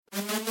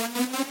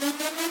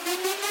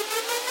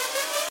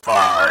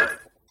5,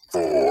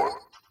 4,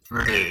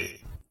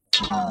 3,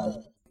 2,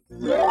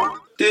 1.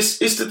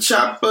 This is the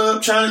chop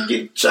up, trying to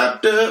get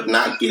chopped up,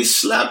 not get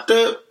slapped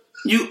up.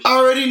 You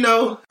already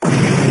know.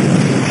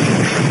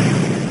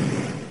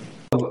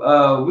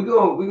 We're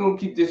gonna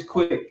keep this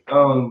quick,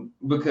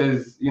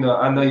 because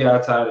I know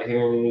y'all tired of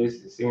hearing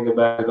this and seeing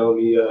about it on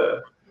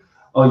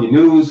your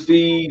news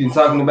feed and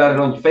talking about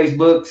it on your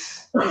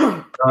Facebooks,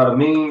 all the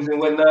memes and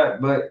whatnot.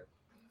 But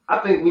I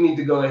think we need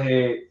to go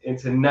ahead and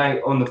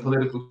tonight on the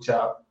political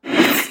chop,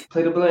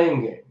 play the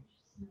blame game.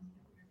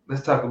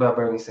 Let's talk about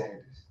Bernie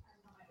Sanders.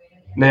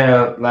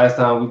 Now, last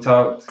time we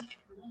talked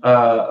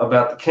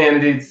about the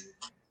candidates,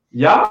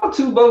 y'all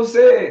two both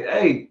said,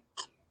 hey,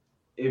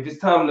 if it's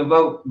time to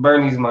vote,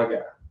 Bernie's my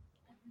guy.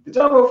 Did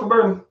y'all vote for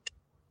Bernie?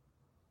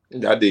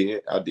 I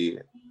did. I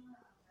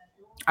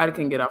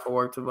couldn't get out for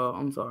work to vote.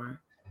 I'm sorry.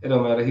 It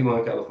don't matter. He won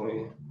in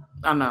California.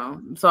 I know.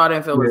 So I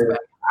didn't feel as bad.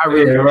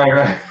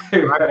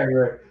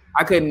 Right.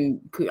 I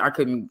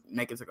couldn't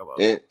make it to go vote.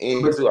 And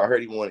too, I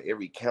heard he won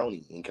every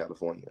county in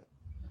California.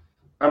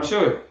 I'm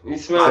sure. He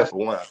smashed. Except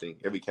for one, I think.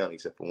 Every county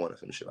except for one or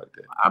some shit like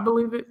that. I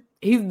believe it.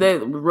 The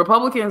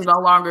Republicans no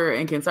longer,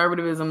 and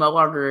conservatism no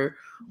longer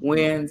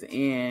wins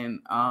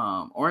in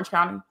Orange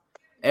County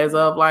as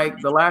of like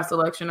the last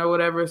election or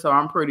whatever. So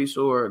I'm pretty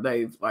sure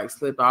they've like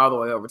slipped all the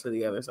way over to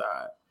the other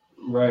side.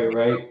 Right.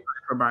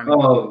 For Bernie.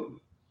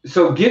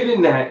 So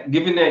given that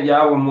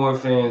y'all were more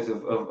fans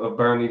of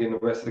Bernie than the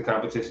rest of the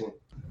competition,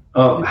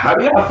 how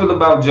do y'all feel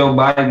about Joe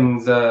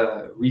Biden's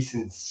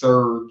recent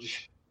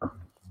surge?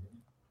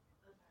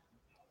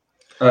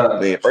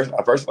 Man, first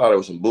I thought it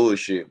was some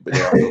bullshit, but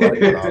then I feel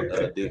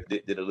like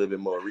did a little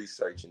bit more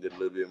research and did a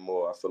little bit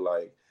more. I feel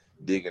like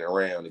digging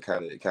around, it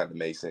kind of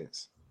made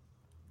sense.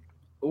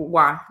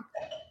 Why?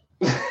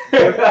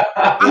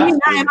 I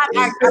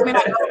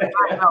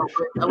know.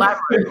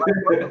 Elaborate.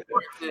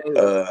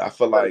 I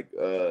feel like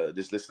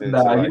just listening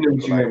to like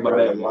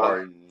Bernie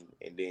Martin,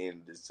 and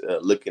then just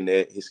looking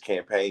at his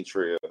campaign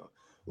trail.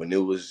 When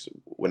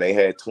they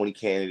had 20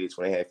 candidates,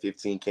 when they had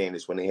 15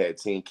 candidates, when they had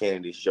 10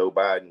 candidates, Joe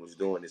Biden was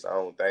doing his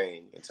own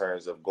thing in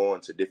terms of going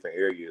to different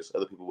areas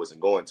other people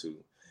wasn't going to.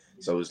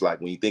 So it's like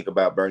when you think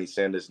about Bernie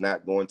Sanders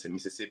not going to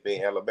Mississippi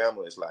and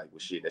Alabama, it's like, well,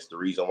 shit, that's the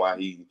reason why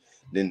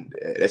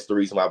that's the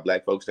reason why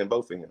black folks didn't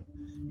vote for him.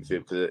 You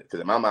feel?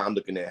 Because in my mind, I'm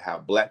looking at how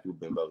black people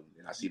been voting,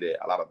 and I see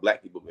that a lot of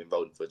black people been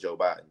voting for Joe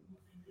Biden.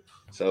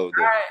 So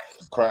the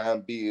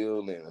crime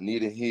bill and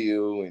Anita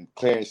Hill and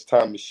Clarence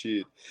Thomas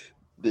shit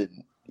that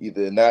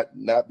either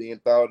not being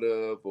thought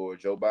of, or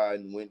Joe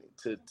Biden went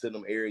to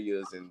them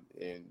areas and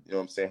you know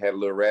what I'm saying, had a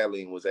little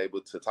rally and was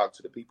able to talk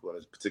to the people in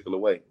a particular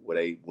way where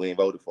they went and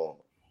voted for him.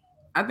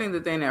 I think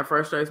the thing that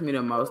frustrates me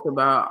the most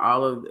about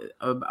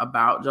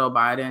about Joe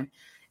Biden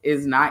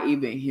is not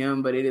even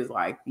him, but it is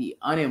like the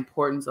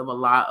unimportance of a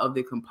lot of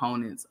the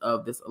components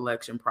of this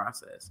election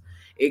process.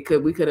 We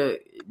could have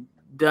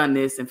done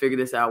this and figured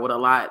this out with a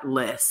lot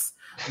less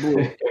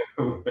the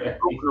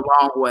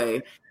wrong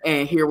way,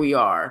 and here we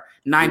are,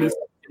 97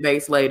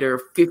 debates later,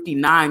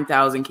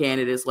 59,000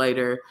 candidates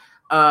later,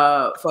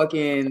 like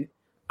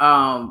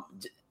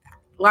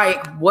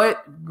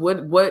what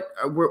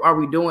are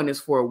we doing this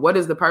for? What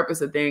is the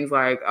purpose of things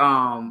like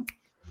God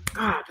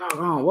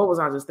doggone, what was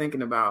I just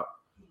thinking about?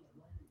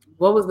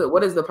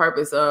 What is the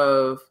purpose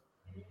of,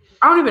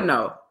 I don't even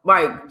know.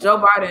 Like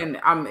Joe Biden,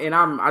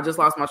 I just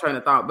lost my train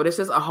of thought, but it's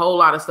just a whole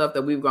lot of stuff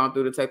that we've gone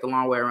through to take the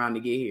long way around to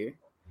get here.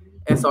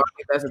 And so I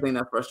think that's the thing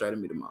that frustrated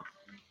me the most.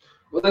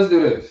 Well, let's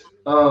do this.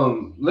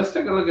 Let's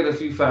take a look at a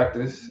few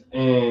factors,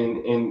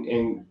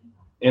 and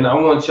I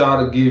want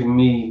y'all to give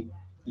me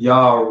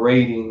y'all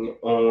rating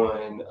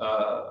on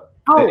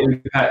the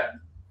impact.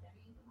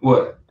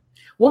 What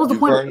was the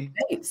point of the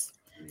debates?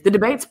 The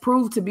debates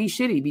proved to be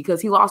shitty because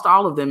he lost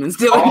all of them and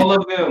still all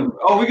of them.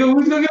 Oh, we're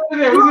gonna get to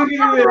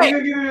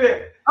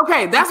that.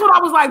 Okay, that's what I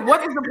was like.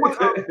 What is the point?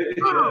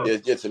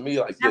 To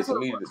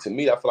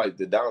me, I feel like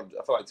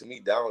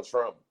Donald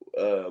Trump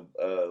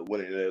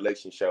winning the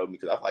election showed me,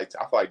 because I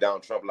feel like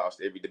Donald Trump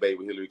lost every debate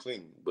with Hillary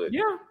Clinton. But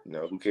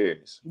who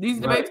cares? These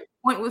debates are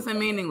pointless and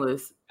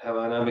meaningless. Have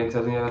I not been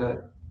telling y'all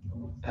that?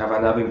 Have I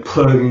not been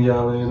plugging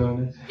y'all in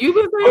on this? You've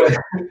been saying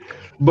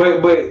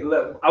but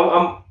look,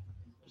 I'm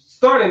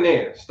starting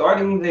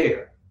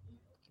there.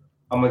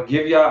 I'm gonna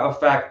give y'all a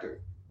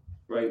factor,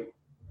 right?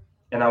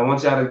 And I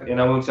want y'all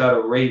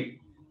to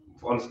rate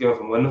on a scale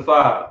from 1 to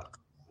 5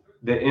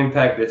 the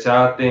impact that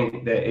y'all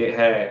think that it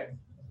had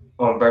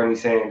on Bernie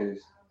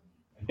Sanders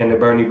and the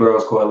Bernie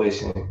Bros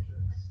coalition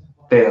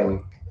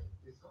failing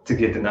to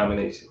get the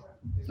nomination.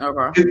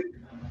 Okay.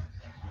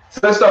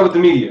 So let's start with the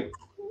media.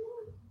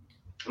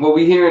 What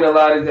we're hearing a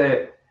lot is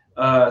that,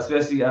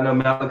 especially I know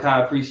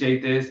Malachi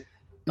appreciate this.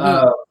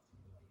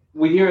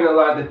 We're hearing a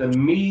lot that the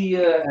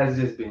media has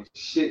just been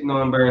shitting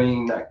on Bernie,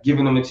 not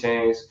giving him a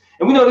chance.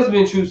 And we know this has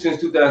been true since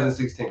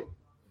 2016.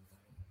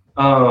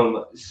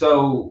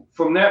 So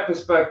from that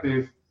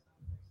perspective,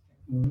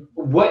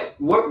 what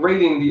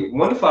rating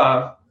 1 to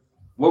 5?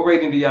 What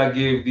rating do y'all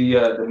give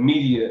the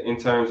media in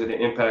terms of the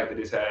impact that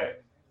it's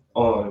had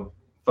on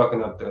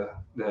fucking up the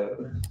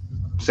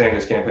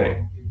Sanders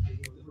campaign.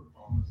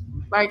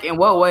 Like, in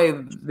what way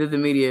did the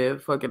media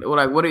fucking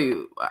like? What are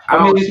you?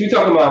 I mean, we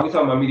talking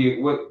about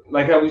media. What,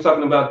 like how we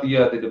talking about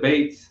the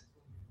debates,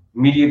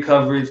 media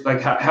coverage, like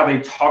how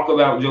they talk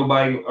about Joe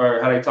Biden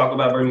or how they talk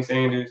about Bernie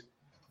Sanders,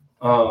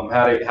 how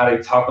they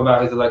talk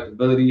about his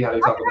electability, how they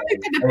talk about.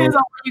 It depends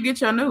on where you get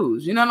your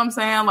news. You know what I'm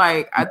saying?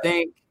 Like, I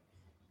think,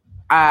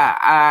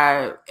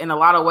 I in a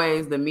lot of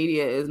ways, the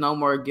media is no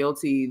more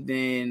guilty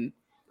than.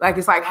 Like,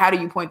 it's like, how do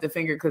you point the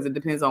finger? Because it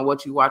depends on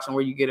what you watch and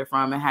where you get it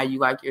from and how you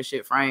like your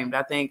shit framed.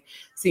 I think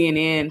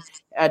CNN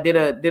did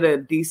a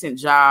decent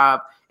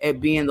job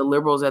at being the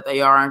liberals that they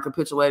are and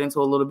capitulating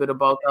to a little bit of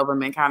both of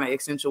them and kind of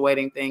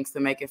accentuating things to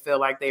make it feel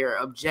like they are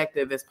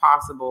objective as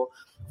possible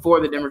for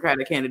the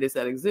Democratic candidates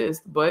that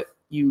exist. But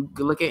you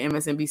look at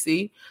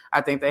MSNBC,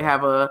 I think they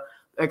have a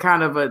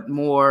kind of a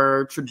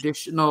more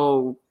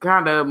traditional,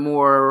 kind of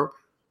more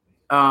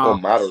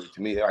moderate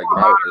to me, like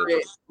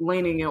moderate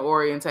leaning in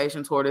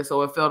orientation toward it,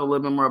 so it felt a little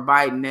bit more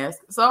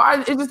Biden-esque. So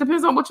it just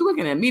depends on what you're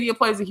looking at. Media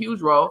plays a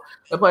huge role;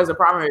 it plays a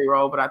primary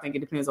role, but I think it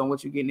depends on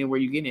what you're getting and where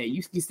you're getting it.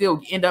 You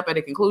still end up at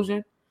a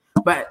conclusion,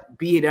 but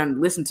be it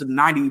done. Listen to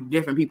 90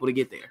 different people to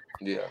get there.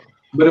 Yeah.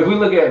 But if we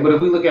look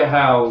at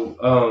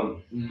how,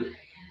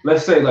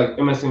 let's say like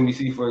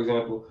MSNBC, for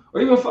example,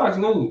 or even Fox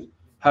News,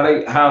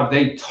 how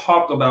they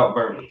talk about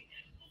Bernie.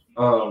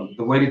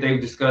 The way that they've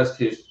discussed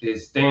his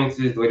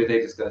stances, the way that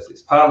they discuss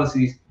his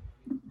policies.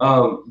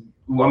 I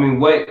mean,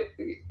 what?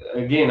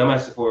 Again, I'm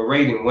asking for a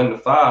rating 1 to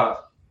 5.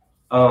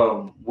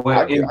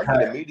 I get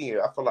the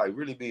media. I feel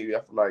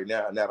like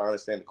now I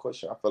understand the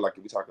question. I feel like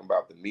if we're talking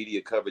about the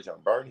media coverage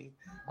on Bernie,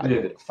 I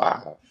give it a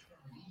 5. I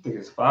think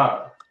it's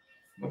 5.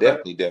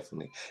 Okay.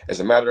 Definitely. As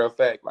a matter of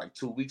fact, like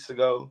 2 weeks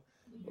ago,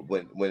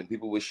 when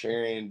people were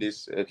sharing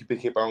this, people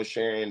kept on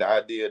sharing the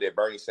idea that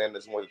Bernie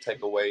Sanders wanted to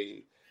take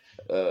away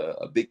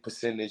a big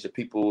percentage of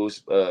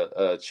people's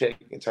check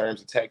in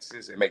terms of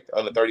taxes and make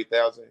under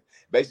 30,000.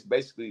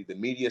 Basically, the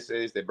media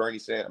says that Bernie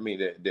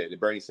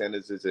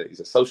Sanders is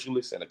a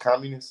socialist and a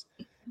communist,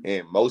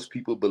 and most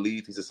people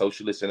believe he's a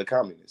socialist and a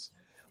communist.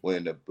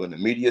 When the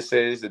media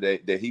says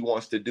that he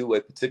wants to do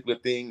a particular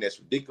thing that's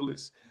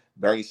ridiculous,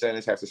 Bernie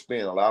Sanders has to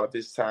spend a lot of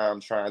his time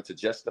trying to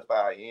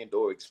justify and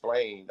or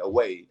explain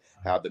away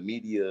how the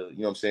media, you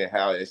know what I'm saying,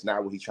 how it's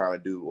not what he's trying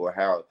to do or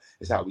how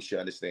it's how we should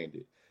understand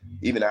it.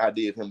 Even the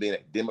idea of him being a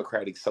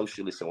democratic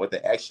socialist and what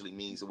that actually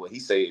means and what he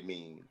say it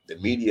means, the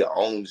media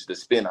owns the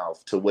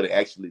spinoff to what it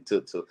actually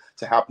to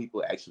how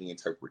people actually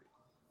interpret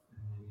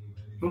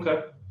it.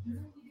 Okay.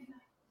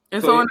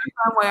 And so in the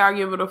same way, I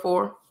give it a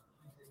 4.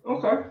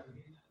 Okay. All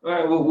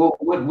right. Well,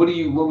 what would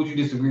you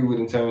disagree with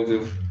in terms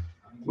of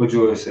what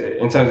George said,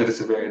 in terms of the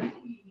severity?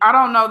 I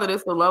don't know that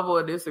it's the level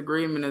of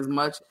disagreement as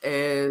much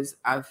as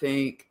I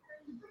think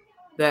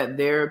that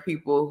there are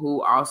people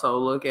who also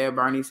look at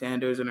Bernie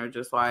Sanders and are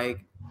just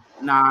like,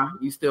 nah,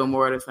 you still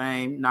more of the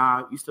same.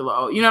 Nah, you still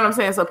old. You know what I'm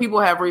saying? So people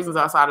have reasons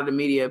outside of the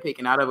media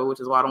picking out of it,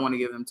 which is why I don't want to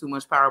give them too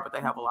much power, but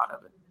they have a lot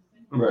of it.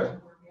 Right.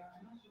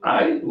 All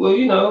right.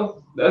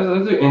 Well,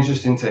 those are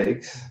interesting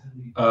takes.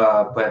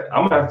 But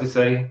I'm gonna have to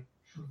say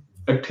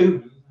a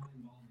 2.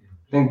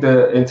 I think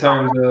in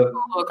terms of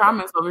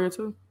comments over here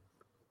too.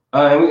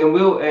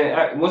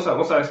 Once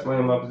I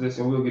explain my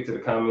position, we'll get to the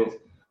comments.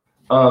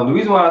 The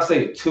reason why I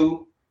say a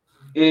 2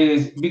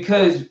 is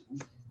because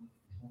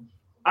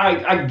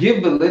I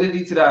give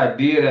validity to the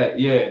idea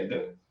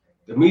that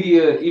the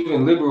media,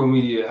 even liberal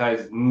media,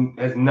 has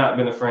not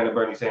been a friend of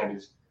Bernie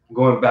Sanders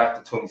going back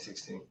to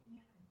 2016,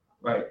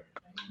 right?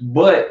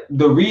 But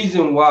the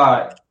reason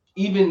why,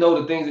 even though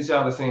the things that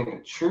y'all are saying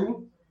are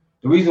true,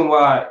 the reason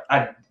why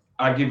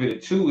I give it a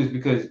 2 is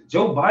because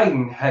Joe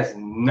Biden has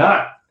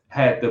not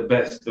had the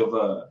best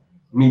of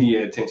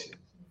media attention.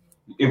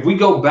 If we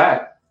go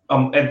back,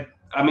 at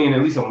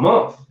least a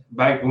month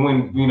back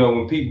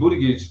when Pete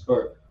Buttigieg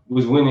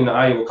was winning the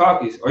Iowa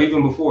caucus, or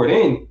even before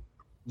then,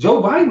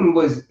 Joe Biden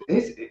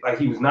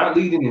he was not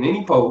leading in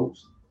any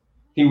polls.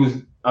 He was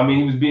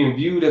being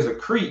viewed as a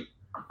creep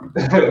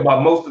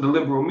by most of the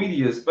liberal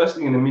media,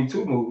 especially in the Me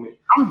Too movement.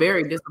 I'm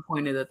very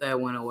disappointed that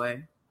went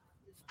away.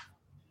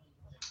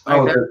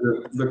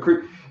 The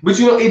creep. But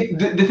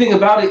the thing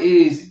about it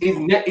is,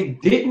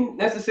 it didn't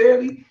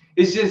necessarily.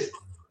 It's just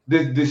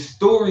the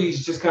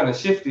stories just kind of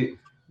shifted,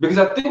 because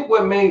I think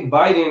what made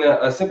Biden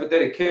a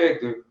sympathetic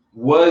character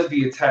was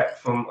the attack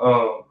from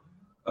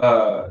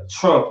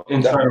Trump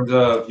in terms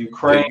of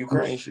Ukraine.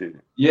 Ukraine shit.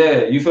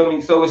 Yeah, you feel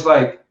me? So it's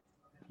like,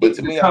 but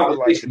to me, I feel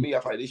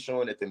like it's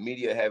showing that the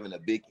media having a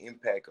big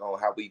impact on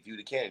how we view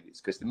the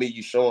candidates. Because to me,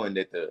 you're showing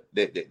that the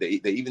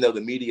even though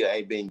the media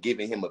ain't been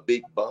giving him a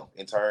big bump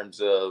in terms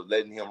of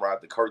letting him ride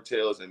the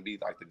curtails and be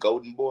like the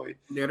golden boy,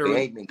 they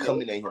ain't been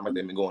coming at him like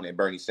they've been going at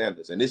Bernie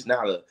Sanders. And it's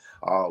not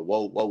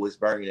whoa, it's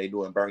Bernie, they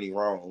doing Bernie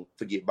wrong,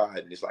 forget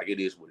Biden. It's like, it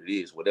is what it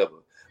is,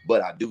 whatever.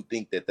 But I do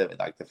think that the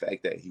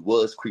fact that he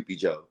was Creepy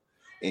Joe,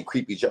 and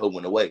Creepy Joe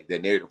went away,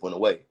 that narrative went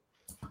away.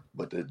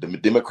 But the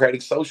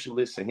democratic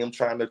socialists and him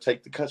trying to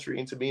take the country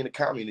into being a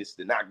communist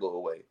did not go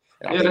away.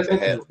 And I think that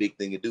had a big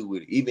thing to do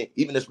with it.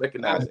 Even just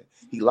recognizing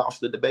he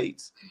lost the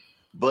debates,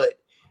 but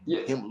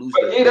him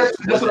losing. Yeah,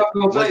 that's what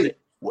I'm gonna say.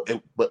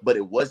 But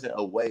it wasn't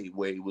a way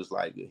where it was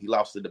like he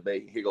lost the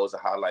debate. Here goes a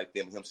highlight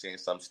film, him saying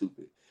something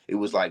stupid. It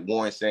was like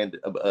Warren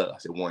Sanders. I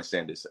said Warren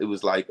Sanders. It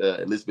was like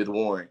Elizabeth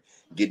Warren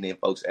getting in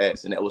folks'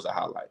 ass, and that was a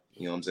highlight.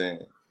 You know what I'm saying?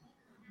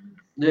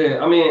 Yeah,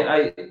 I mean,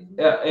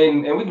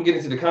 and we can get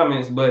into the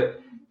comments, but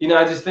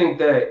I just think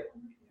that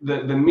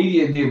the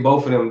media did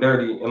both of them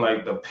dirty, and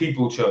like the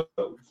people chose,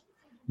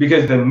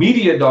 because the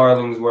media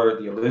darlings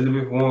were the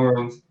Elizabeth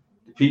Warrens,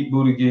 the Pete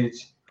Buttigieg,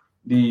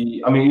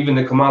 even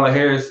the Kamala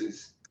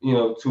Harris's,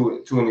 to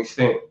an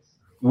extent,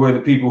 were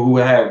the people who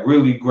had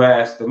really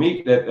grasped the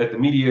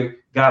media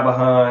got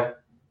behind,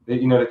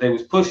 that they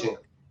was pushing,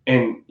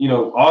 and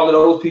all of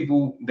those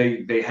people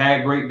they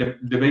had great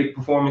debate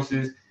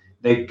performances.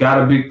 They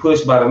got a big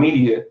push by the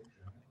media,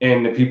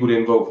 and the people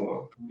didn't vote for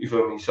them. You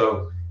feel me?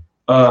 So,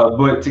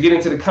 but to get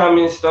into the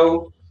comments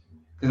though,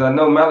 because I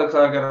know Malachi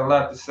got a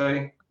lot to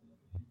say.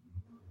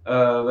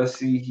 Let's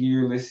see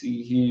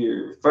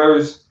here.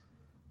 First,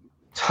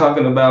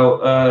 talking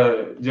about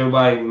Joe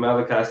Biden,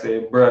 Malachi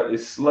said, "Bruh,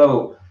 it's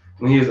slow.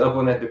 When he was up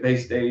on that debate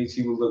stage,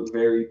 he would look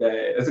very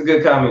bad." That's a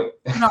good comment.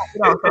 No,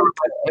 we don't talk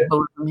about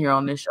ableism here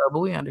on this show, but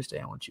we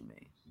understand what you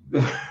mean.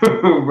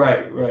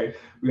 Right.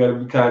 We got to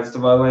be conscious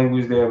of our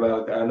language there,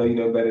 Malachi. I know you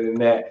know better than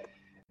that.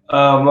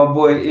 My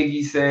boy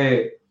Iggy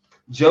said,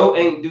 Joe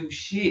ain't do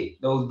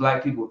shit. Those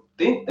black people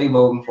think they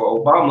voting for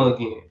Obama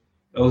again.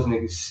 Those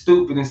niggas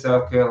stupid in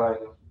South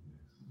Carolina.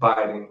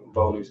 Biden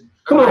voters.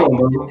 Come on,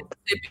 bro.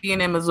 Mississippi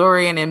and in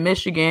Missouri and in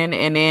Michigan,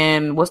 and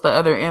then what's the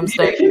other M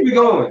state? Keep it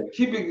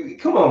going.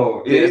 Come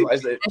on. Yeah,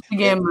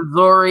 Michigan,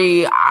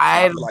 Missouri.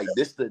 I like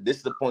this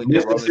the point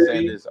that Roland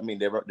Sanders. I mean,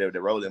 that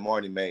Roland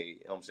Martin made. You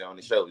know what I'm saying on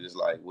the show. It's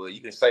like, well, you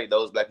can say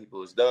those black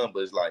people is dumb, but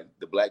it's like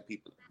the black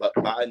people.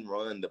 Biden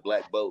run the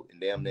black vote in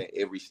damn near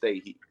every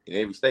state.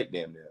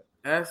 Damn near.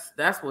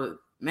 That's what,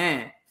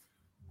 man.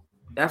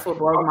 That's what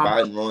blows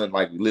my Biden run,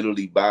 like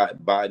literally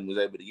Biden was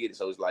able to get it.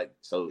 So it's like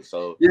so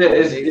yeah,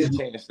 there's a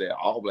chance that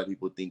all black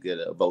people think that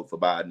a vote for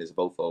Biden is a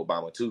vote for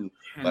Obama too.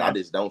 But I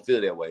just don't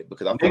feel that way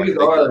because I feel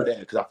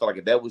like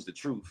if that was the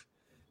truth,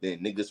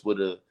 then niggas would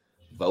have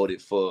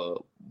voted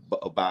for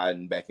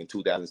Biden back in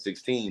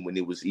 2016 when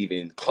it was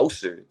even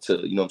closer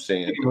to, you know what I'm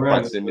saying,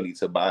 proximity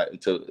to Biden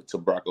to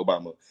Barack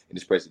Obama in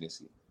his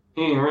presidency.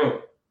 He ain't run.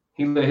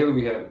 He let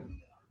Hillary have it.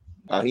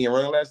 He didn't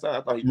run last time.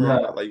 I thought he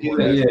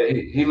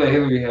ran. He let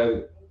Hillary have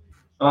it.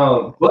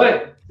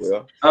 But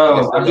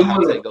I do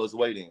want to take those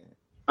away then.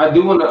 I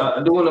do want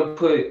to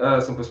put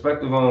some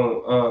perspective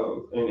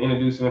on and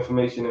introduce some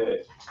information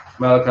that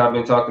Malachi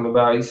been talking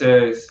about. He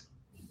says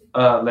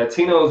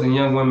Latinos and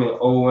young women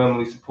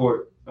overwhelmingly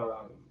support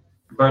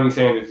Bernie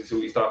Sanders. Is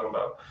who he's talking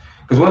about.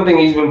 Because one thing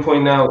he's been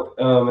pointing out,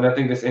 and I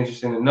think that's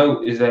interesting to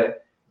note, is that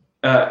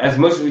as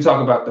much as we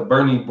talk about the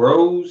Bernie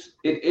Bros,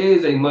 it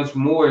is a much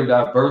more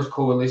diverse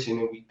coalition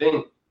than we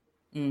think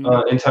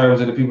in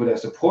terms of the people that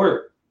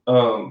support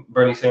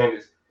Bernie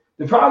Sanders.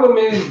 The problem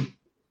is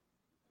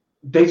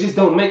they just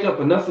don't make up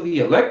enough of the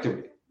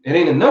electorate. It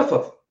ain't enough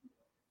of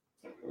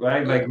them,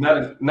 right? Like not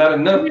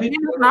enough people.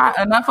 It's not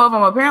enough of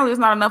them. Apparently, it's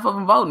not enough of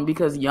them voting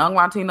because young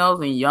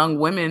Latinos and young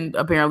women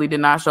apparently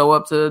did not show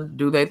up to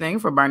do their thing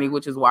for Bernie,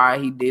 which is why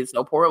he did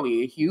so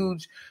poorly. A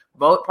huge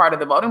part of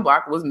the voting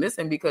block was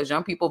missing because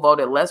young people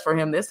voted less for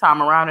him this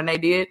time around than they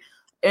did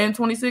in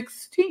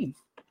 2016,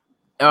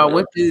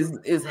 which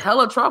is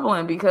hella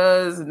troubling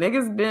because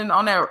niggas been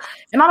on that.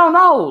 And I don't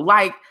know,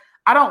 like,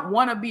 I don't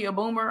want to be a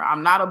boomer.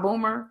 I'm not a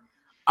boomer.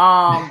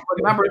 But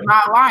the number is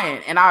not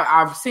lying. And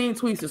I've seen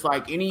tweets. It's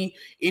like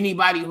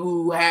anybody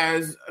who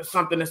has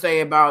something to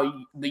say about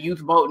the youth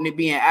vote and it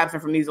being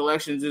absent from these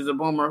elections is a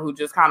boomer who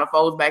just kind of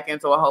folds back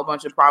into a whole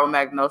bunch of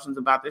problematic notions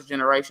about this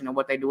generation and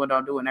what they do and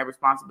don't do and their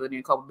responsibility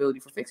and culpability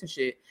for fixing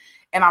shit.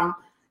 And I'm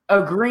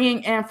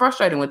agreeing and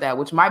frustrating with that,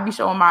 which might be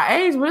showing my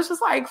age, but it's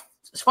just like,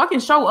 fucking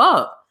show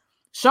up.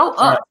 Show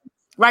up. Right.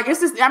 Like, it's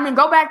just, I mean,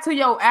 go back to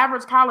your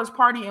average college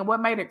party and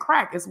what made it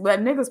crack. It's that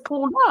niggas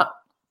pulled up.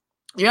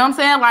 You know what I'm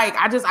saying? Like,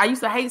 I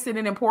used to hate sitting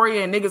in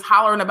Emporia and niggas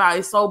hollering about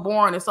it's so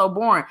boring.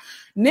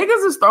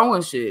 Niggas is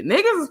throwing shit.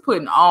 Niggas is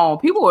putting on.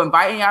 People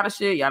inviting y'all to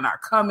shit. Y'all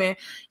not coming.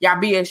 Y'all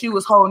BSU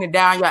was holding it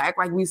down. Y'all act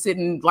like we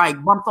sitting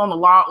like bumped on the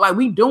log. Like,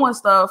 we doing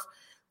stuff.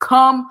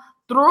 Come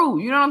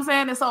through. You know what I'm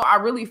saying? And so I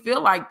really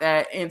feel like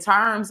that in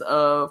terms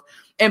of,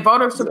 and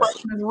voter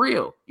suppression is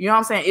real. You know what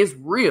I'm saying? It's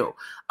real.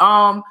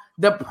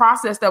 The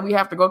process that we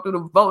have to go through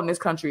to vote in this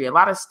country, a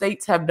lot of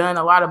states have done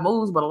a lot of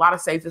moves, but a lot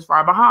of states is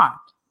far behind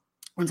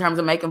in terms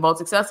of making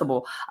votes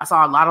accessible. I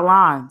saw a lot of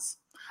lines.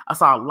 I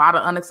saw a lot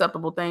of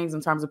unacceptable things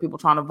in terms of people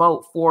trying to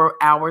vote 4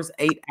 hours,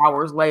 8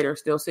 hours later,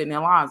 still sitting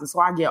in lines. And so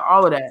I get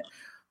all of that.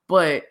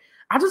 But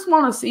I just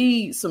want to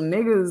see some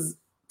niggas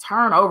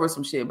turn over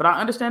some shit. But I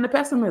understand the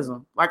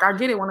pessimism. Like, I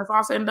get it. When it's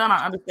all said and done,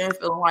 I understand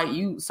feeling like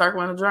you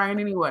circling the drain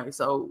anyway.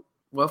 So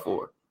what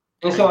for?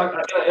 And so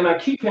I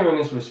keep hearing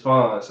this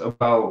response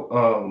about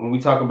when we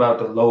talk about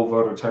the low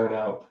voter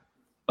turnout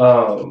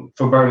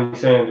for Bernie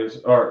Sanders,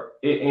 or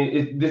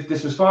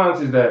this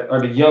response is that,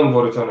 or the young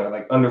voter turnout,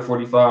 like under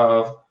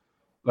 45,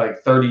 like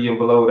 30 and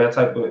below, that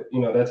type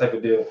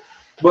of deal.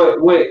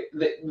 But what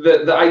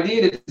the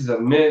idea that this is a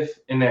myth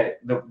and that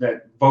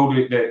the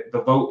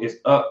vote is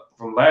up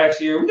from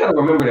last year, we got to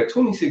remember that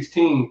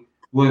 2016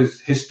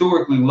 was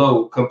historically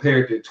low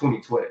compared to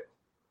 2012,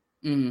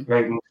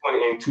 right? In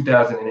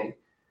 2008,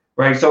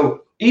 right?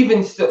 So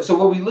even so,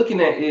 what we're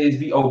looking at is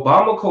the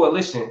Obama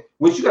coalition,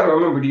 which you got to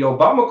remember, the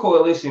Obama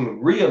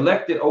coalition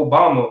reelected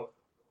Obama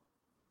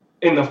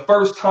in the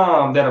first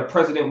time that a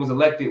president was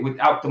elected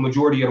without the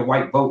majority of the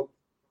white vote.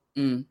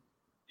 You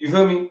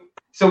feel me?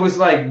 So it's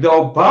like the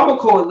Obama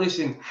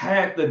coalition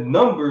had the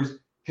numbers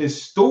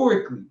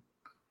historically,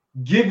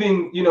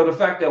 given, the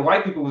fact that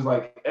white people was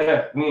like,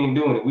 we ain't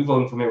doing it. We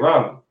voting for Mitt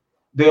Romney.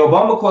 The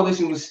Obama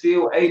coalition was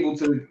still able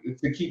to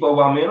keep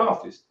Obama in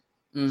office.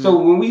 So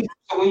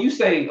when you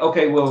say,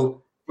 okay,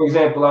 well, for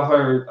example, I've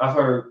heard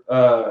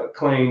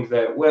claims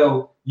that,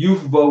 well,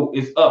 youth vote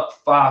is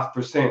up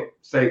 5%,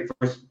 say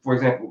for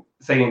example,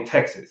 say in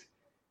Texas,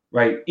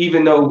 right?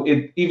 Even though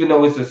it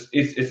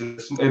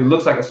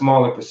looks like a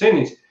smaller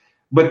percentage.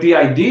 But the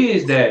idea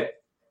is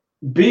that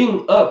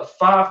being up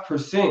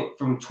 5%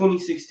 from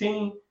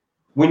 2016,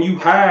 when you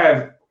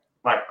have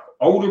like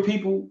older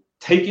people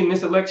taking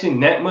this election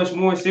that much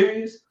more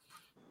serious,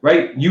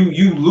 right?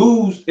 You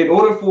lose. In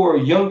order for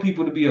young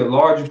people to be a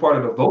larger part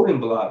of the voting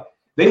bloc,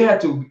 they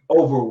had to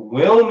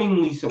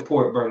overwhelmingly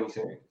support Bernie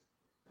Sanders,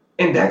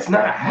 and that's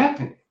not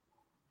happening.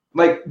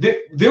 Like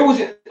there was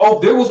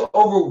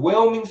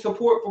overwhelming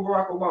support for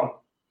Barack Obama.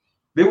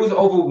 There was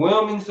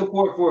overwhelming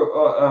support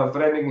for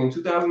that nigga in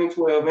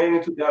 2012 and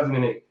in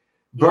 2008.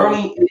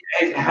 Bernie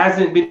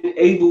hasn't been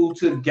able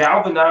to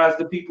galvanize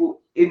the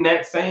people in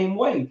that same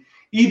way,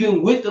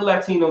 even with the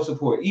Latino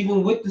support,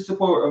 even with the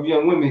support of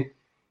young women.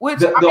 I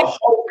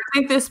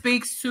think this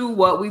speaks to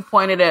what we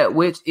pointed at,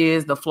 which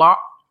is the flaw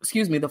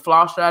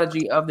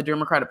strategy of the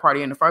Democratic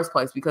Party in the first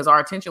place, because our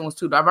attention was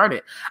too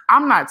diverted.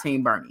 I'm not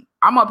Team Bernie.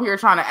 I'm up here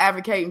trying to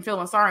advocate and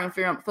feeling sorry and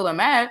feeling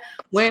mad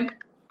when,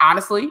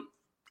 honestly,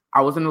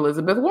 I was an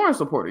Elizabeth Warren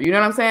supporter. You know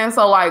what I'm saying?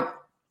 So, like,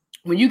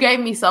 when you gave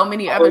me so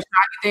many other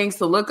shiny things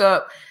to look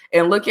up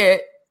and look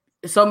at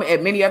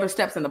at many other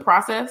steps in the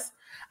process,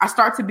 I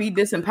start to be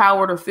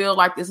disempowered or feel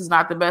like this is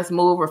not the best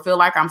move or feel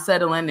like I'm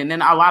settling. And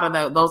then a lot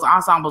of those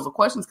ensembles of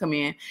questions come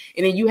in.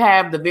 And then you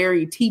have the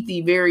very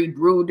teethy, very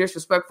rude,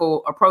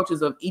 disrespectful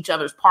approaches of each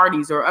other's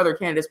parties or other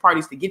candidates'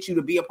 parties to get you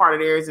to be a part of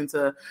theirs and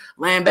to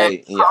land back.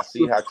 Hey, yeah, I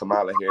see how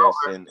Kamala Harris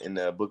and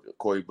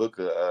Cory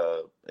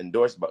Booker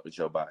endorsed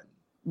Joe Biden.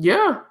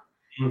 Yeah.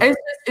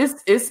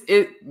 It's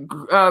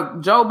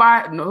Joe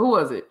Biden. Who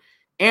was it?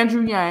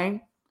 Andrew Yang,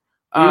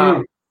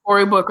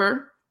 Cory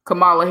Booker,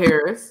 Kamala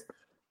Harris,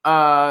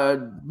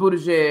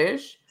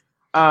 Buttigieg.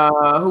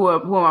 Who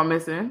am I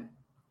missing?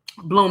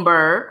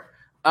 Bloomberg.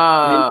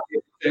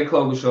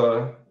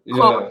 Klobuchar.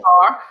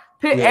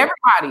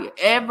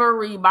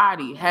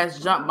 Everybody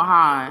has jumped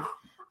behind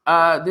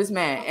this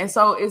man, and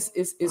so it's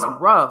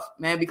rough,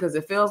 man, because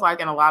it feels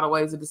like in a lot of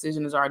ways the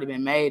decision has already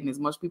been made, and as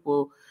much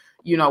people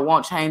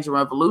won't change the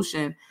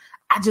revolution.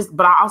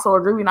 But I also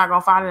agree we're not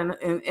gonna find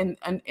it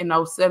in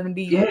those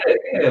 70. Yeah,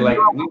 like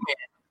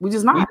we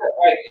just not.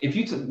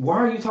 Why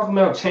are you talking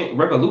about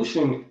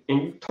revolution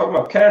and you talking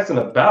about casting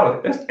a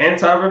ballot? That's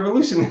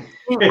anti-revolution.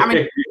 I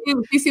mean,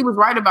 CC was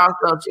right about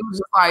stuff. She was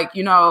just like,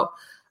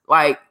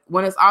 like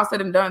when it's all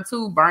said and done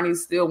too,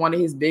 Bernie's still one of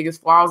his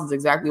biggest flaws is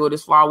exactly what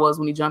his flaw was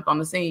when he jumped on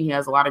the scene. He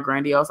has a lot of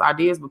grandiose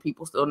ideas, but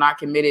people still not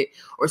committed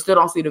or still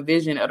don't see the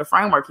vision of the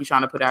framework he's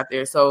trying to put out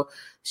there. So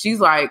she's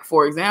like,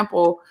 for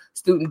example,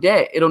 student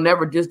debt, it'll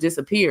never just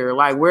disappear.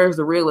 Like, where's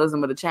the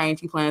realism of the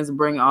change he plans to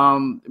bring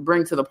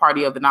to the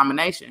party of the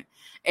nomination?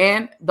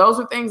 And those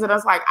are things that I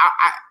was like,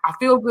 I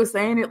feel good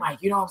saying it,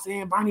 like, you know what I'm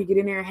saying, Bernie, get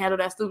in there and handle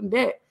that student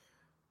debt.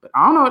 But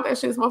I don't know what that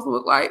shit's supposed to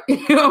look like. You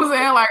know what I'm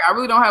saying? Like, I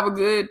really don't have a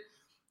good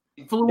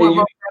fluent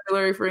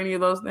vocabulary for any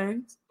of those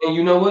things. And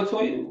you know what,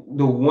 Toy?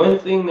 The one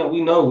thing that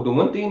we know, the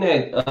one thing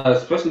that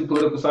especially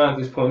political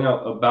scientists point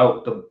out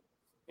about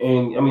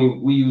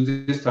we use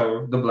this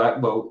term, the black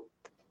vote,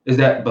 is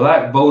that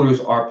black voters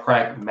are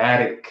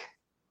pragmatic.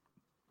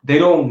 They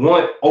don't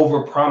want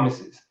over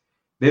promises.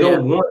 They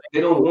don't want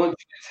you to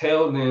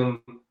tell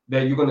them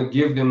that you're going to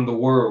give them the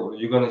world or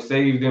you're going to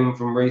save them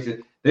from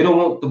racism. They don't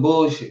want the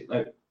bullshit.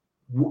 Like,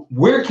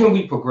 where can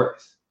we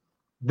progress?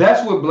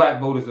 That's what black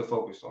voters are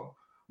focused on.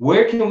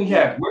 Where can we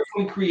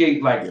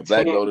create like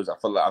black voters? I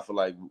feel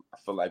like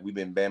we've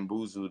been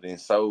bamboozled and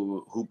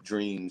sold hoop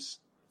dreams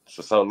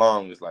for so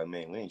long. It's like,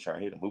 man, we ain't trying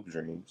to hit them hoop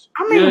dreams.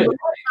 I mean, at the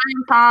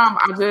same time,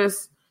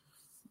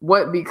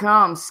 what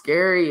becomes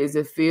scary is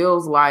it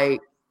feels like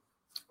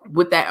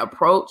with that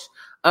approach,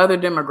 other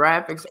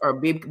demographics are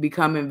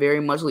becoming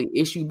very much like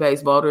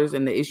issue-based voters,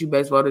 and the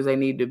issue-based voters they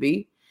need to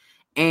be.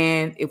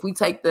 And if we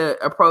take the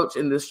approach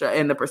in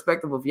the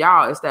perspective of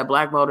y'all, it's that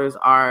black voters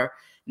are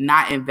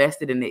not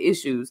invested in the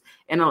issues.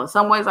 And in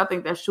some ways, I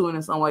think that's true, and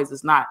in some ways,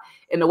 it's not.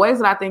 In the ways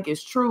that I think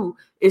is true,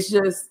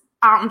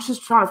 I'm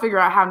just trying to figure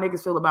out how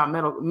niggas feel about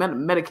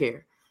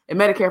Medicare and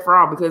Medicare for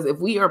all. Because if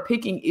we are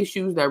picking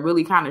issues that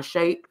really kind of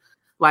shape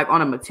like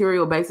on a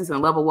material basis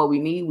and level what we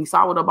need, we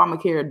saw what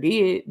Obamacare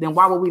did, then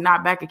why would we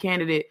not back a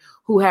candidate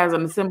who has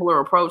a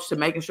similar approach to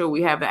making sure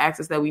we have the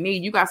access that we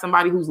need? You got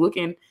somebody who's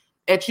looking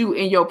at you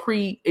in your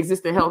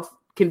pre-existing health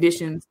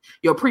conditions,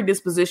 your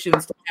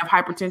predispositions to have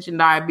hypertension,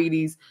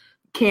 diabetes,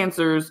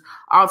 cancers,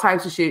 all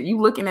types of shit. You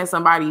looking at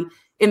somebody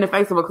in the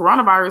face of a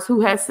coronavirus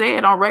who has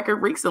said on record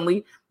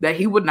recently that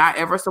he would not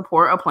ever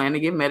support a plan to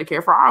get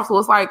Medicare for all. So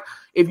it's like,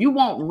 if you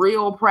want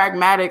real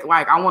pragmatic,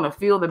 like I want to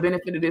feel the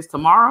benefit of this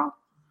tomorrow,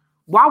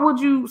 why would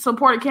you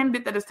support a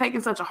candidate that is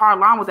taking such a hard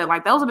line with that?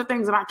 Like, those are the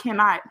things that I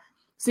cannot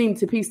seem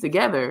to piece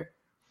together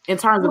in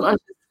terms of us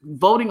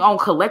voting on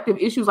collective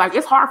issues. Like,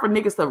 it's hard for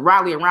niggas to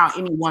rally around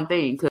any one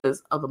thing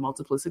because of the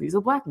multiplicities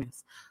of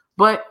blackness.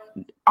 But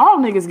all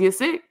niggas get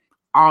sick.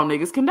 All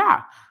niggas can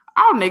die.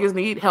 All niggas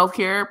need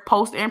healthcare,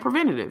 post and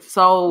preventative.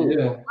 So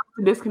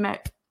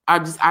disconnect. I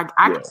can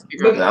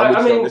figure it out.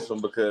 I mean, this one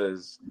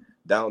because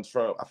Donald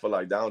Trump, I feel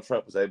like Donald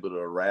Trump was able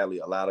to rally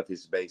a lot of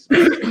his base by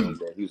saying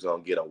that he was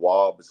going to get a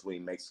wall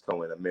between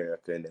Mexico and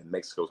America, and then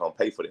Mexico's going to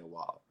pay for that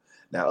wall.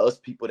 Now, us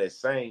people that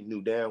sang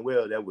knew damn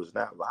well that was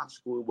not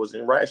logical. It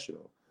wasn't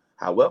rational.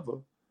 However,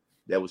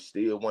 that was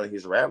still one of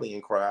his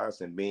rallying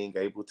cries and being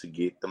able to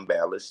get them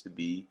ballots to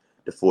be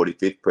the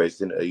 45th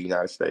president of the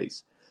United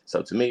States.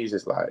 So to me, it's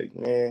just like,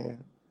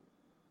 man,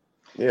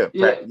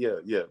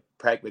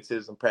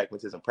 pragmatism,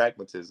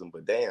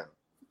 but damn.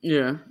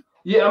 Yeah.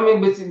 Yeah, I mean,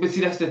 but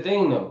see, that's the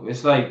thing, though.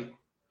 It's like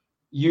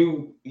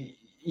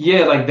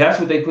like that's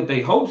what they put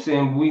their hopes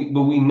in.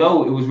 But we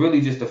know it was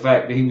really just the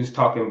fact that he was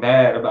talking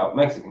bad about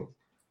Mexicans,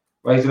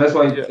 right? So that's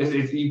why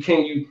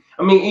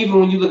I mean, even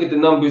when you look at the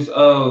numbers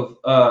of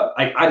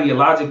like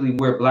ideologically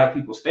where Black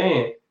people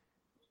stand,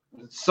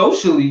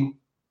 socially,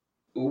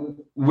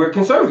 we're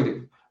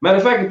conservative. Matter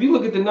of fact, if you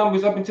look at the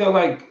numbers up until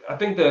like, I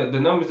think the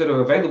numbers that are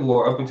available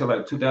are up until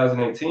like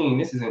 2018.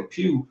 This is in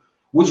Pew.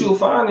 What you'll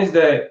find is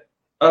that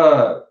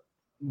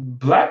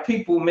Black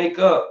people make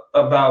up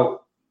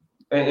about,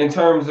 in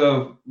terms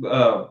of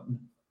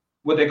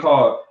what they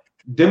call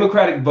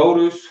Democratic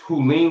voters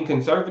who lean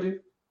conservative,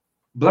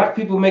 Black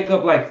people make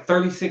up like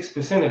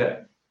 36% of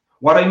that,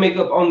 while they make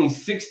up only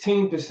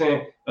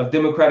 16% of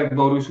Democratic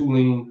voters who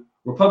lean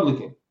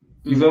Republican.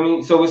 You feel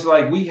me? So it's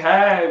like we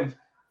have,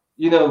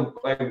 you know,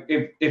 like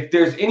if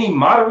there's any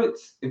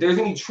moderates, if there's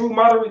any true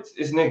moderates,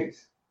 it's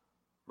niggas,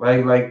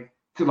 right? Like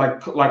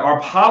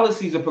our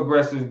policies are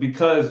progressive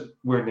because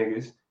we're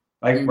niggas.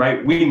 Like,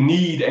 right, we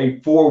need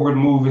a forward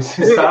move in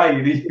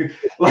society.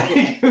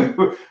 Like,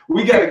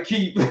 we gotta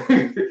keep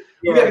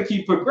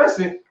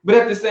progressing. But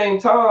at the same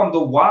time, the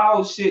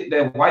wild shit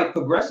that white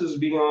progressives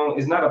be on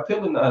is not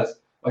appealing to us.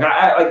 Like,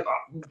 I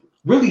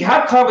really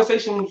have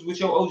conversations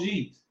with your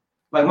OGs.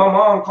 Like, my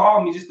mom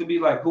called me just to be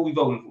like, who we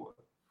voting for?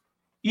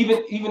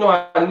 Even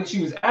though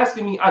she was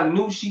asking me, I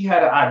knew she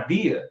had an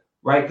idea,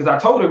 right? Because I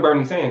told her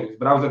Bernie Sanders,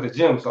 but I was at the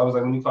gym, so I was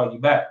like, let me call you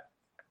back.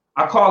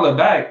 I call her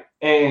back,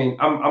 and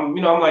I'm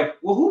like,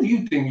 well, who do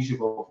you think you should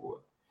vote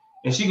for?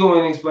 And she go in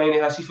and explaining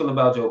how she feel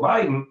about Joe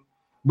Biden.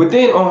 But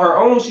then on her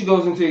own, she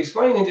goes into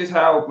explaining just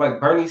how like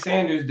Bernie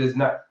Sanders does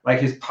not like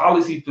his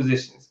policy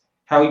positions,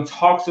 how he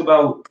talks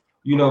about,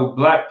 you know,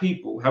 Black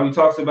people, how he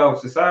talks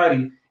about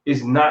society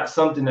is not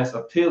something that's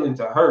appealing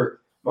to her.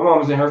 My mom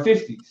was in her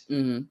 50s.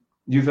 Mm-hmm.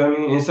 You feel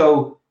me? And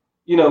so,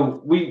 you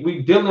know,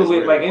 we dealing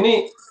with like,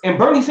 and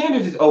Bernie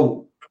Sanders is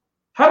old.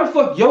 How the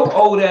fuck your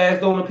old ass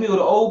don't appeal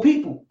to old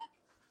people?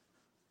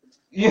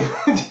 You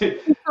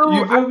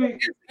feel me?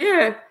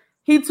 Yeah,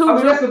 he too. I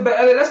mean,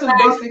 that's some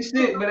basic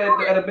shit, but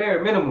at a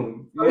bare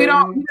minimum, he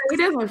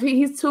doesn't.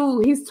 He's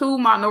too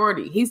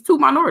minority. He's too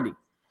minority.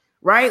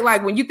 Right?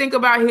 Like when you think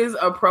about his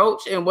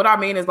approach, and what I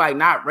mean is like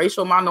not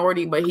racial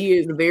minority, but he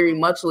is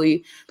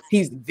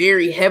he's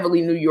very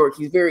heavily New York.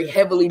 He's very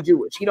heavily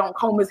Jewish. He don't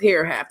comb his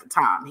hair half the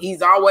time.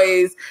 He's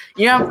always,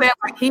 you know what I'm saying?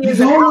 Like he's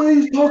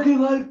always talking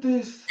like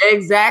this.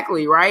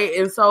 Exactly, right?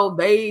 And so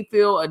they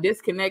feel a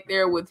disconnect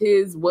there with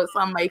his, what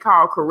some may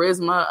call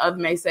charisma,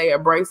 others may say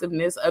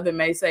abrasiveness, others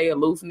may say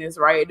aloofness,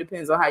 right? It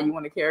depends on how you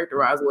want to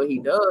characterize what he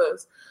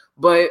does.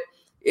 But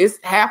it's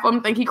half of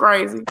them think he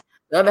crazy.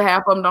 The other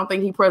half of them don't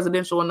think he's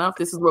presidential enough.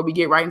 This is where we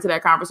get right into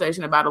that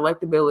conversation about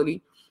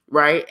electability,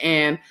 right?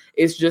 And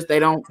it's just they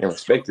don't... And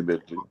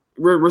respectability.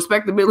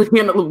 Respectability,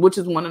 which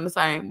is one and the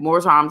same,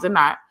 more times than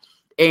not.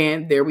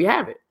 And there we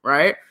have it,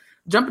 right?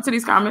 Jump into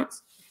these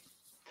comments.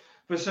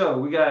 For sure.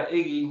 We got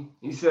Iggy.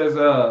 He says,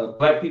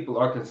 Black people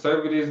are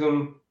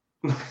conservatism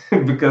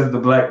because of the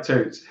Black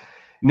church.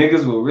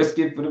 Niggas will risk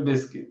it for the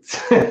biscuits.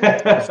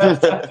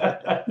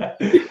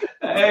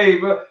 Hey,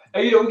 bro.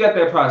 Hey, you know, we got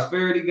that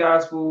prosperity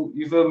gospel.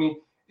 You feel me?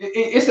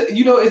 It's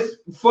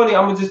funny.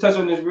 I'm gonna just touch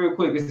on this real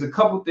quick. It's a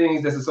couple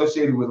things that's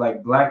associated with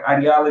like Black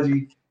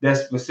ideology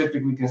that's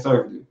specifically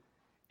conservative.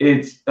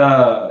 It's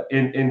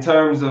in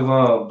terms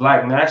of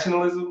Black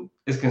nationalism,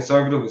 it's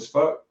conservative as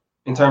fuck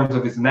in terms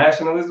of its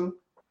nationalism,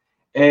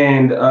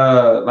 and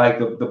like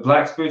the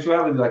Black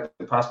spirituality, like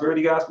the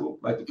prosperity gospel,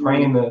 like the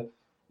praying, the,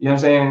 you know what I'm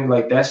saying,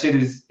 like that shit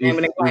is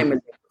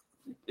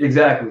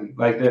Exactly.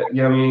 Like that.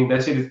 You know what I mean?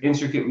 That shit is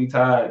intricately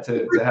tied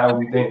to how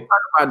we think. Talk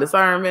about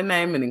discernment,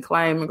 naming, and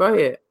claiming. Go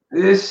ahead.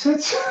 This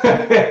shit.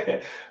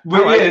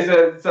 But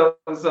yeah, so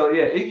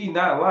yeah, Iggy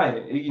not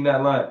lying.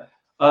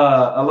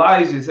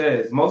 Elijah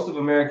says most of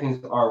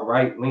Americans are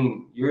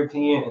right-leaning.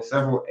 European and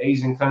several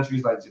Asian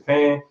countries like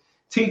Japan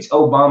teach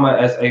Obama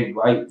as a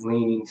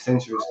right-leaning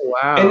centrist. Oh,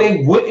 wow. And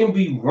they wouldn't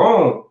be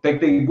wrong.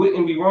 They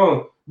wouldn't be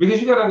wrong.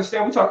 Because you gotta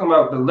understand, we're talking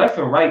about the left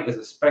and right is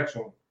a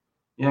spectrum.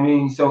 You know what I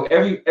mean? So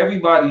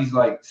everybody's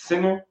like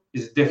center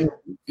is different.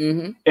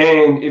 Mm-hmm.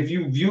 And if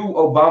you view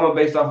Obama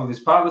based off of his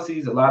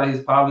policies, a lot of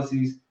his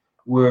policies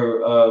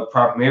were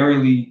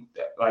primarily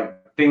like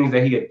things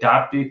that he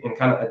adopted and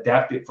kind of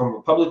adapted from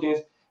Republicans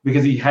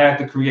because he had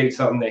to create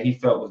something that he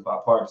felt was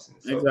bipartisan.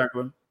 So,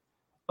 exactly.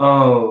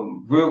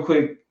 Real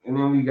quick, and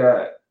then we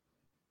got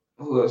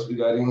who else we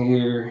got in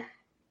here?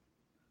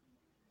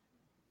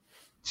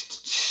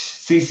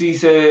 CC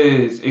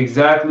says,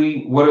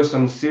 exactly what are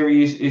some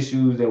serious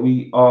issues that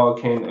we all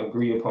can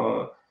agree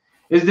upon?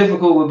 It's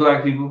difficult with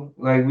Black people.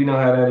 Like, we know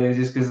how that is,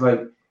 just because, like,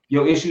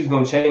 your issues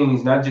going to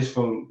change, not just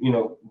from,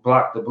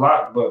 block to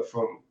block, but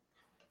from,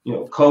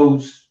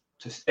 coast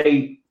to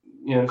state,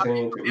 you know what I'm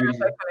saying?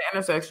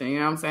 Intersection, you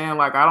know what I'm saying?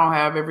 Like, I don't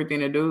have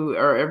everything to do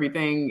or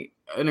everything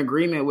in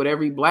agreement with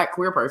every Black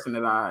queer person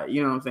that I,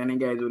 you know what I'm saying,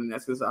 engage with. And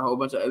that's just a whole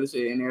bunch of other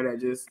shit in there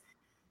that just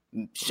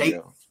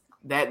shapes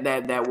that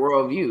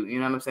worldview, you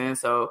know what I'm saying?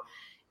 So,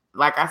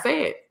 like I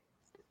said,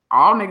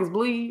 all niggas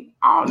bleed,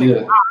 all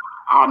niggas die,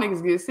 all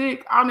niggas get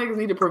sick, all niggas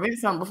need to prevent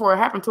something before it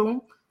happened to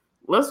them.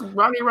 Let's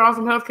run around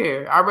some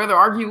healthcare. I'd rather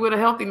argue with a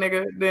healthy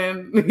nigga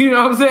than, you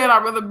know what I'm saying?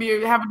 I'd rather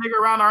have a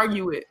nigga around to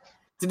argue with.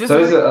 So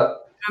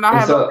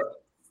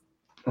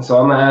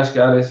I'm gonna ask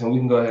y'all this, and we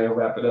can go ahead and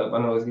wrap it up. I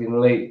know it's getting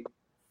late.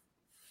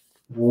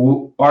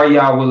 Are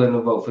y'all willing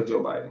to vote for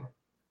Joe Biden?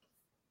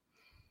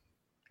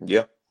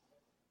 Yeah.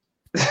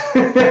 I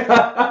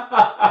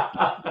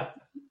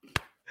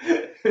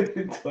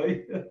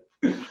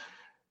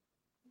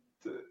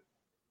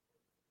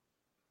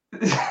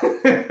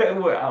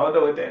don't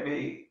know what that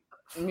means.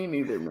 Me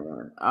neither,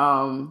 man.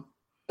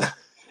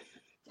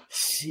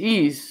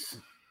 Jeez.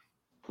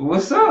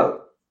 What's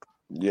up?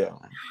 Yeah.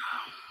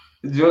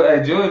 George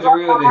a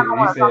real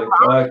nigga. He said,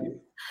 fuck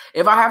it.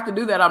 If I have to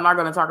do that, I'm not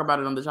going to talk about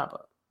it on the chop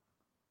up.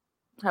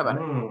 How about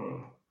it?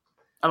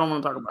 I don't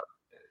want to talk about it.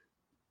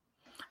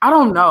 I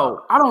don't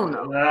know. I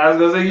was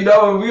gonna say, we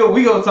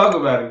gonna talk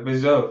about it for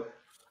sure.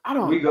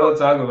 We gonna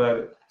talk about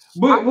it.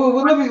 But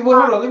hold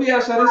on. Let me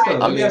ask you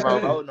this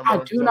though. I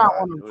do not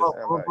want to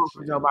vote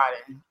for Joe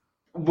Biden.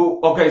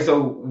 But okay,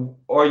 so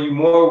are you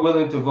more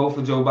willing to vote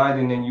for Joe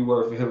Biden than you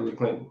were for Hillary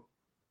Clinton?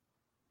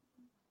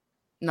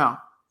 No,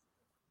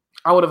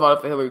 I would have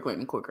voted for Hillary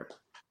Clinton quicker.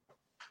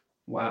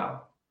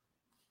 Wow,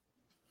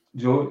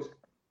 George.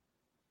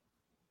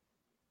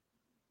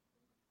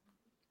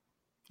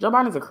 Joe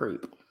Biden's a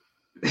creep.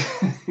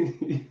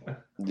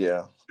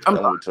 Yeah, I'm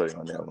gonna tell you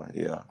on that one.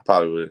 Yeah,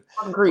 probably would.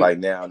 Like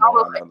now, I'm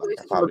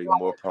probably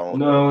more prone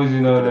to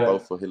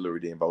vote for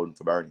Hillary than voting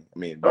for Bernie. I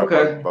mean,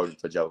 voting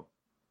for Joe.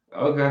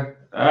 Okay,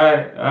 all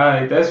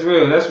right, that's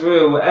real.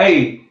 Well,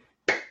 hey,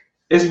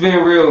 it's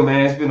been real,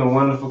 man. It's been a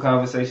wonderful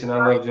conversation.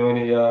 I love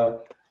joining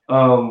y'all.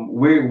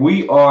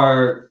 We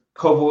are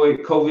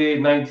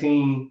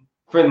COVID-19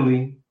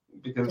 friendly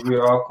because we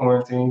are all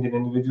quarantined in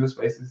individual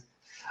spaces.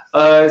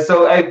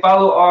 So hey,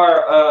 follow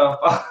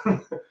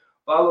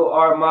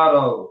our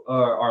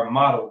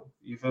motto.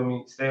 You feel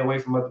me? Stay away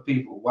from other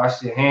people.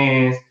 Wash your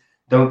hands.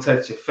 Don't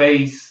touch your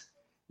face.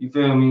 You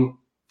feel me?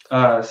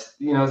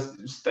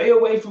 Stay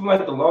away from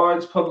like the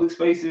large public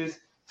spaces,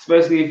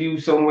 especially if you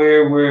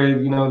somewhere where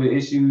the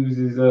issues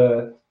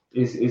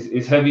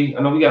is heavy.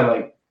 I know we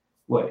got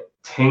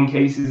 10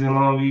 cases in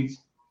Long Beach,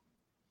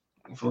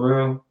 for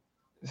real.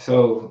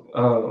 So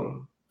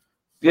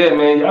yeah,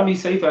 man, y'all be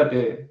safe out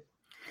there.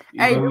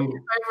 Hey, do me a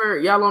favor,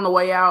 y'all on the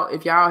way out,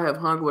 if y'all have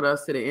hung with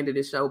us to the end of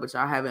the show, but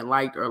y'all haven't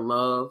liked or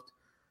loved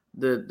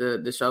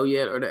the show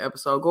yet or the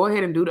episode, go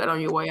ahead and do that on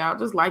your way out.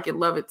 Just like it,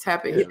 love it,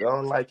 tap it. Yeah,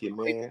 don't like it,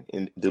 man.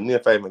 And do me a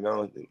favor,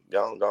 go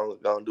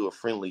do a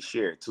friendly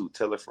share too.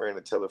 Tell a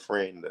friend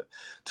to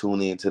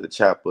tune in to the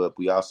Chop Up.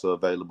 We also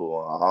available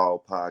on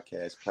all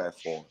podcast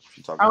platforms.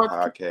 I'm talking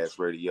podcast,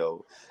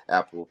 radio,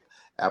 Apple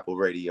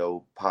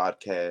Radio,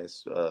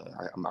 podcast.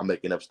 I'm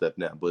making up stuff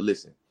now, but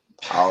listen.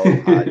 All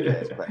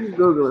podcast platforms.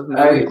 Google it.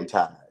 I'm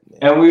tired. Man.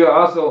 And we are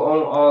also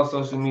on all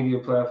social media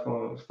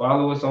platforms.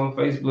 Follow us on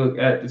Facebook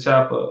at The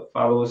Chop Up.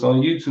 Follow us on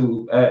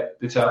YouTube at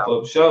The Chop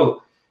Up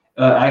Show.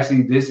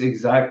 Actually, this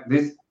exact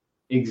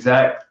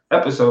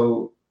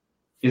episode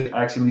is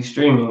actually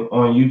streaming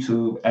on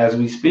YouTube as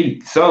we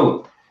speak.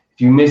 So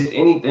if you missed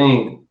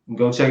anything,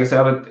 go check us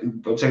out.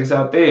 Go check us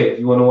out there. If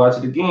you want to watch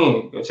it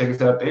again, go check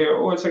us out there,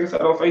 or check us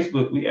out on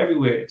Facebook. We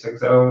everywhere. Check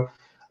us out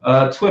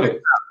on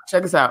Twitter.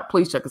 Check us out.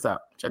 Please check us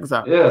out. Check us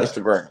out. Yeah.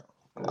 Instagram.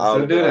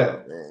 So do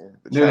that. Man.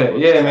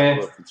 Yeah,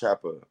 man.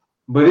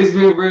 But it's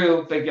been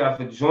real. Thank y'all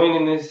for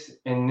joining us.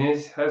 And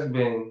this has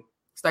been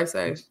Stay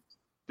safe.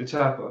 The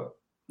Chop Up.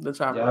 The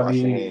Chop Up. Wash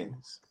your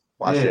hands.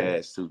 Wash your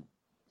ass too.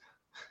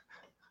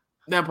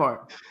 That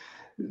part.